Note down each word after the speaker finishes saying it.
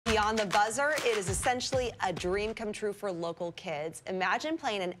Beyond the buzzer, it is essentially a dream come true for local kids. Imagine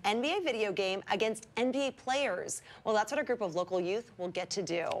playing an NBA video game against NBA players. Well, that's what a group of local youth will get to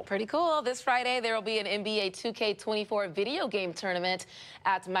do. Pretty cool. This Friday, there will be an NBA 2K24 video game tournament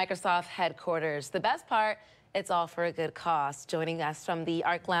at Microsoft headquarters. The best part, it's all for a good cause. Joining us from the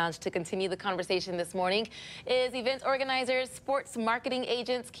Arc Lounge to continue the conversation this morning is event organizers, sports marketing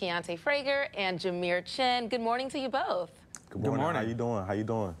agents Keyonte Frager and Jameer Chin. Good morning to you both. Good morning. How you doing? How you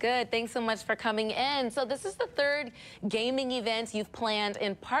doing? Good. Thanks so much for coming in. So this is the third gaming event you've planned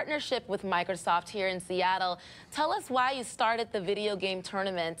in partnership with Microsoft here in Seattle. Tell us why you started the video game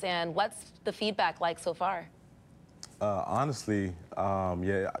tournament and what's the feedback like so far? Honestly,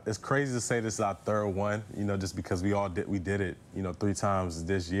 yeah, it's crazy to say this is our third one, just because we did it, 3 times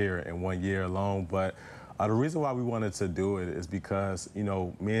this year in 1 year alone. But the reason why we wanted to do it is because, me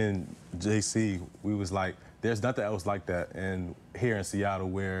and JC, we was like, there's nothing else like that. And here in Seattle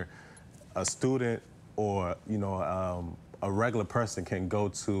where a student or, a regular person can go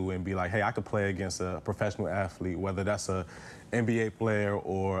to and be like, hey, I could play against a professional athlete, whether that's a NBA player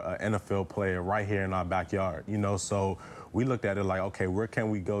or an NFL player right here in our backyard, So we looked at it like, okay, where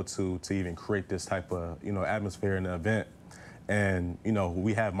can we go to even create this type of, atmosphere in the event? And,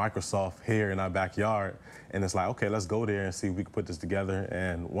 we have Microsoft here in our backyard, and it's like, okay, let's go there and see if we can put this together.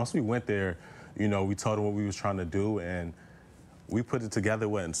 And once we went there, we told them what we was trying to do, and we put it together,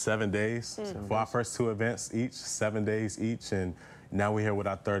 in 7 days? For our first 2 events each, 7 days each, and now we're here with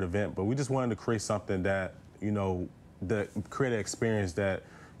our 3rd event. But we just wanted to create something that, create an experience that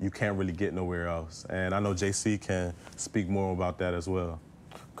you can't really get nowhere else. And I know JC can speak more about that as well.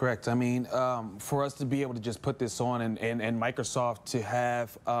 Correct. I mean, for us to be able to just put this on and Microsoft to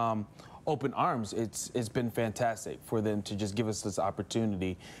have open arms, it's been fantastic for them to just give us this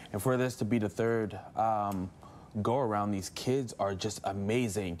opportunity. And for this to be the 3rd go around, these kids are just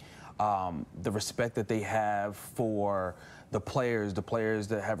amazing. The respect that they have for the players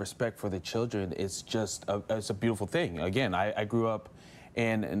that have respect for the children, it's just it's a beautiful thing. Again, I grew up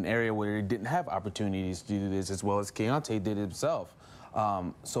in an area where they didn't have opportunities to do this as well as Keyonte did himself.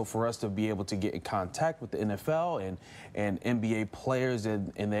 So for us to be able to get in contact with the NFL and NBA players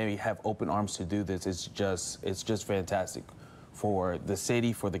and they have open arms to do this, it's just fantastic for the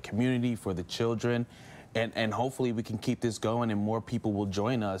city, for the community, for the children. And hopefully we can keep this going and more people will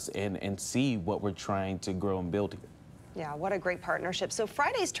join us and see what we're trying to grow and build here. Yeah, what a great partnership. So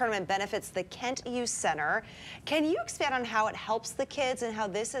Friday's tournament benefits the Kent Youth Center. Can you expand on how it helps the kids and how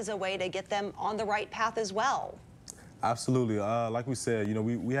this is a way to get them on the right path as well? Absolutely. Like we said,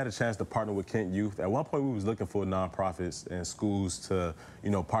 we had a chance to partner with Kent Youth. At one point, we was looking for nonprofits and schools to,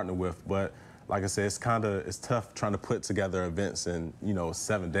 partner with. But like I said, it's tough trying to put together events in,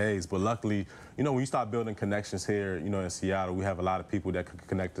 7 days. But luckily, when you start building connections here, in Seattle, we have a lot of people that could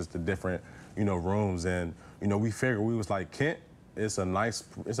connect us to different, rooms. And, we figured, we was like, Kent, it's a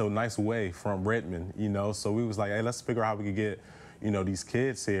nice way from Redmond, So we was like, hey, let's figure out how we could get, these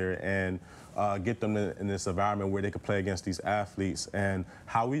kids here and get them in this environment where they could play against these athletes. And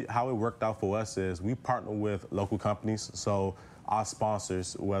how it worked out for us is we partner with local companies. So our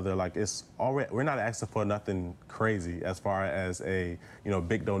sponsors, whether we're not asking for nothing crazy as far as a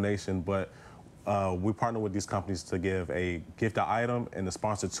big donation, but we partner with these companies to give a gift item and to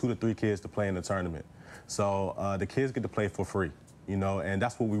sponsor 2 to 3 kids to play in the tournament. So the kids get to play for free. And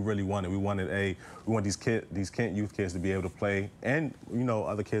that's what we really wanted. We want these Kent Youth kids to be able to play, and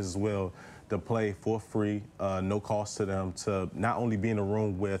other kids as well, to play for free, no cost to them, to not only be in a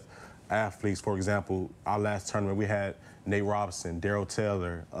room with athletes. For example, our last tournament we had Nate Robinson, Daryl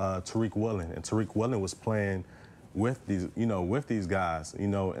Taylor, Tariq Woolen, and Tariq Woolen was playing with these guys,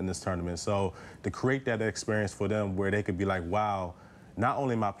 in this tournament. So to create that experience for them where they could be like, wow, not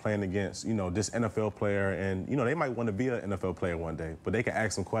only am I playing against, this NFL player, and, they might want to be an NFL player one day, but they can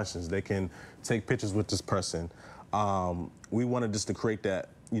ask some questions. They can take pictures with this person. We wanted just to create that,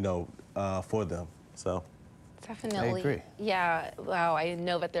 for them, so. Definitely. I agree. Yeah, wow, I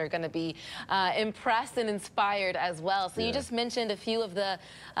know that they're going to be impressed and inspired as well. So you just mentioned a few of the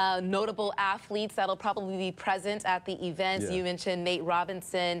notable athletes that'll probably be present at the events. You mentioned Nate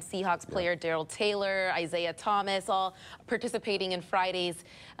Robinson, Seahawks player Daryl Taylor, Isaiah Thomas, all participating in Friday's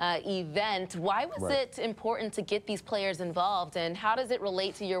event. Why was it important to get these players involved, and how does it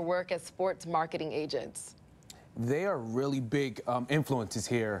relate to your work as sports marketing agents? They are really big influences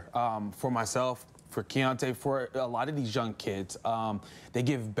here for myself, for Keyonte, for a lot of these young kids. They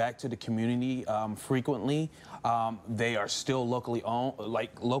give back to the community frequently. They are still locally owned,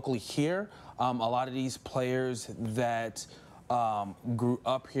 locally here. A lot of these players that grew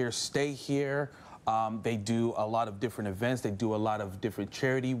up here stay here. They do a lot of different events. They do a lot of different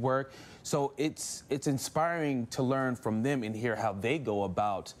charity work. So it's inspiring to learn from them and hear how they go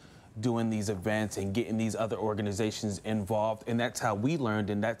about doing these events and getting these other organizations involved. And that's how we learned,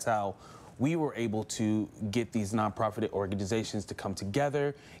 and that's how we were able to get these nonprofit organizations to come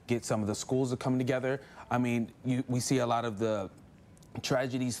together, get some of the schools to come together. I mean, we see a lot of the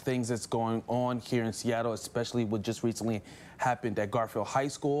tragedies, things that's going on here in Seattle, especially what just recently happened at Garfield High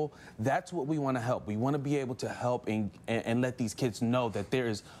School. That's what we want to help. We want to be able to help and let these kids know that there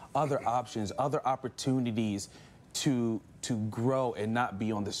is other options, other opportunities to grow and not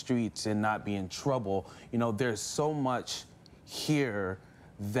be on the streets and not be in trouble. You know, there's so much here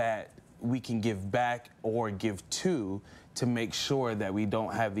that we can give back or give to make sure that we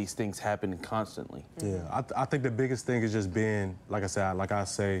don't have these things happening constantly. Yeah, I think the biggest thing is just being, like I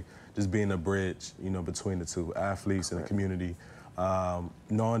say, just being a bridge, you know, between the two, athletes and the community.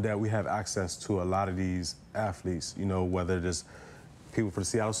 Knowing that we have access to a lot of these athletes, you know, whether it's people for the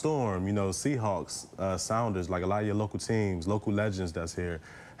Seattle Storm, you know, Seahawks, Sounders, like a lot of your local teams, local legends that's here,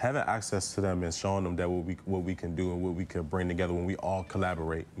 having access to them and showing them that what we can do and what we can bring together when we all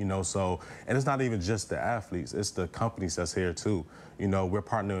collaborate, you know. So, and it's not even just the athletes, it's the companies that's here too. You know, we're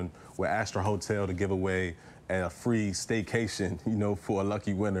partnering with Astra Hotel to give away a free staycation, you know, for a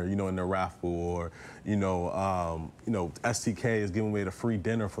lucky winner, you know, in the raffle, or, you know, STK is giving away the free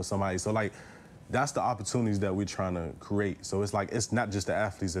dinner for somebody. So, like, that's the opportunities that we're trying to create. So it's like, it's not just the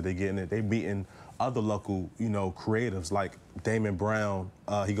athletes that they're getting it, they meeting other local, you know, creatives like Damon Brown.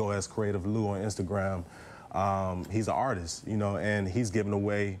 He goes as Creative Lou on Instagram. He's an artist, you know, and he's giving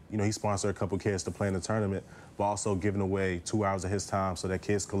away, you know, he sponsored a couple kids to play in the tournament, but also giving away 2 hours of his time so that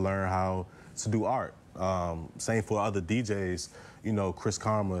kids can learn how to do art. Same for other DJs, you know, Chris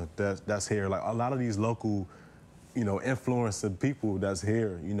Karma, that's here. Like a lot of these local, you know, influencing people that's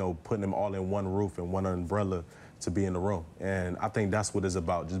here, you know, putting them all in one roof and one umbrella to be in the room. And I think that's what it's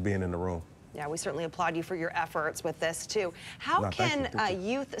about, just being in the room. Yeah, we certainly applaud you for your efforts with this, too. How can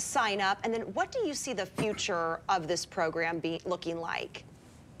youth sign up, and then what do you see the future of this program looking like?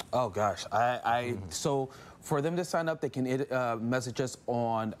 Oh, gosh. So for them to sign up, they can message us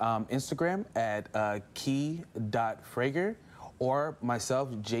on Instagram at key.frager, or myself,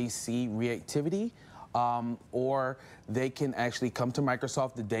 JC Reactivity. Or they can actually come to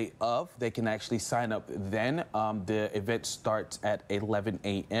Microsoft the day of. They can actually sign up then. The event starts at 11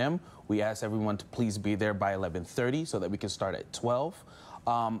 a.m. We ask everyone to please be there by 11:30 so that we can start at 12.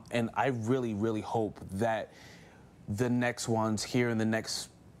 And I really, really hope that the next ones here in the next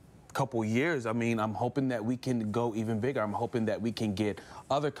couple years, I mean, I'm hoping that we can go even bigger. I'm hoping that we can get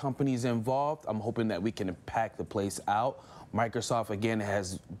other companies involved. I'm hoping that we can pack the place out. Microsoft, again,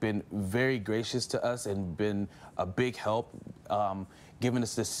 has been very gracious to us and been a big help, giving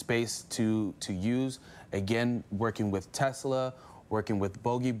us this space to use. Again, working with Tesla, working with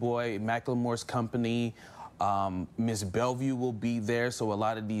Bogey Boy, Macklemore's company. Miss Bellevue will be there, so a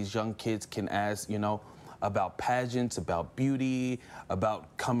lot of these young kids can ask, you know, about pageants, about beauty,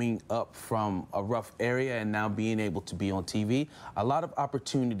 about coming up from a rough area and now being able to be on TV. A lot of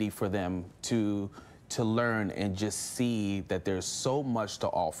opportunity for them to learn and just see that there's so much to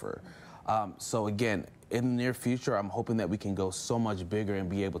offer. So again, in the near future, I'm hoping that we can go so much bigger and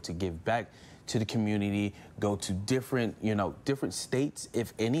be able to give back to the community, go to different, you know, different states,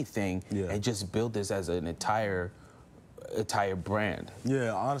 if anything, and just build this as an entire brand.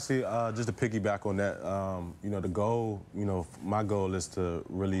 Yeah, honestly, just to piggyback on that, you know, the goal, you know, my goal is to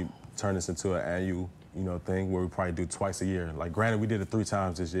really turn this into an annual, you know, thing where we probably do twice a year. Like, granted, we did it 3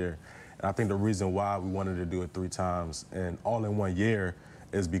 times this year. And I think the reason why we wanted to do it 3 times and all in 1 year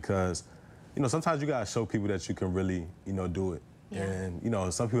is because, you know, sometimes you gotta show people that you can really, you know, do it. Yeah. And, you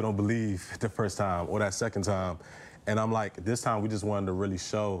know, some people don't believe the first time or that second time. And I'm like, this time we just wanted to really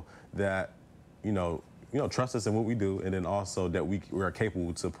show that, you know, trust us in what we do, and then also that we're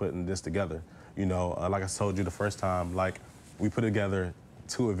capable to putting this together. You know, like I told you the first time, like, we put together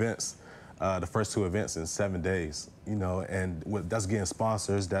 2 events, the first 2 events in 7 days, you know, and that's getting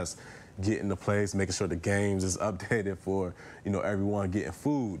sponsors, that's getting the place, making sure the games is updated for, you know, everyone getting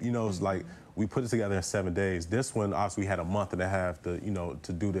food. You know, it's like, we put it together in 7 days. This one, obviously, we had a month and a half to, you know,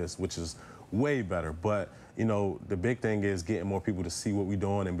 to do this, which is way better. But, you know, the big thing is getting more people to see what we're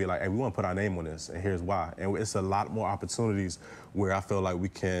doing and be like, hey, we want to put our name on this, and here's why. And it's a lot more opportunities where I feel like we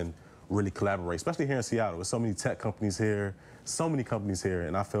can really collaborate, especially here in Seattle. There's so many tech companies here, so many companies here,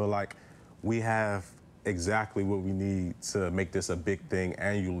 and I feel like we have exactly what we need to make this a big thing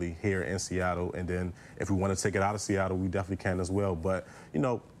annually here in Seattle. And then if we want to take it out of Seattle, we definitely can as well. But, you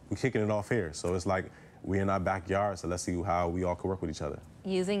know, we're kicking it off here. So it's like, we in our backyard, so let's see how we all can work with each other.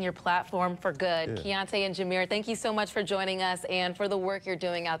 Using your platform for good. Yeah. Keyonte and Jameer, thank you so much for joining us and for the work you're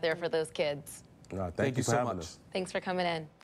doing out there for those kids. Thank you for so having much. us. Thanks for coming in.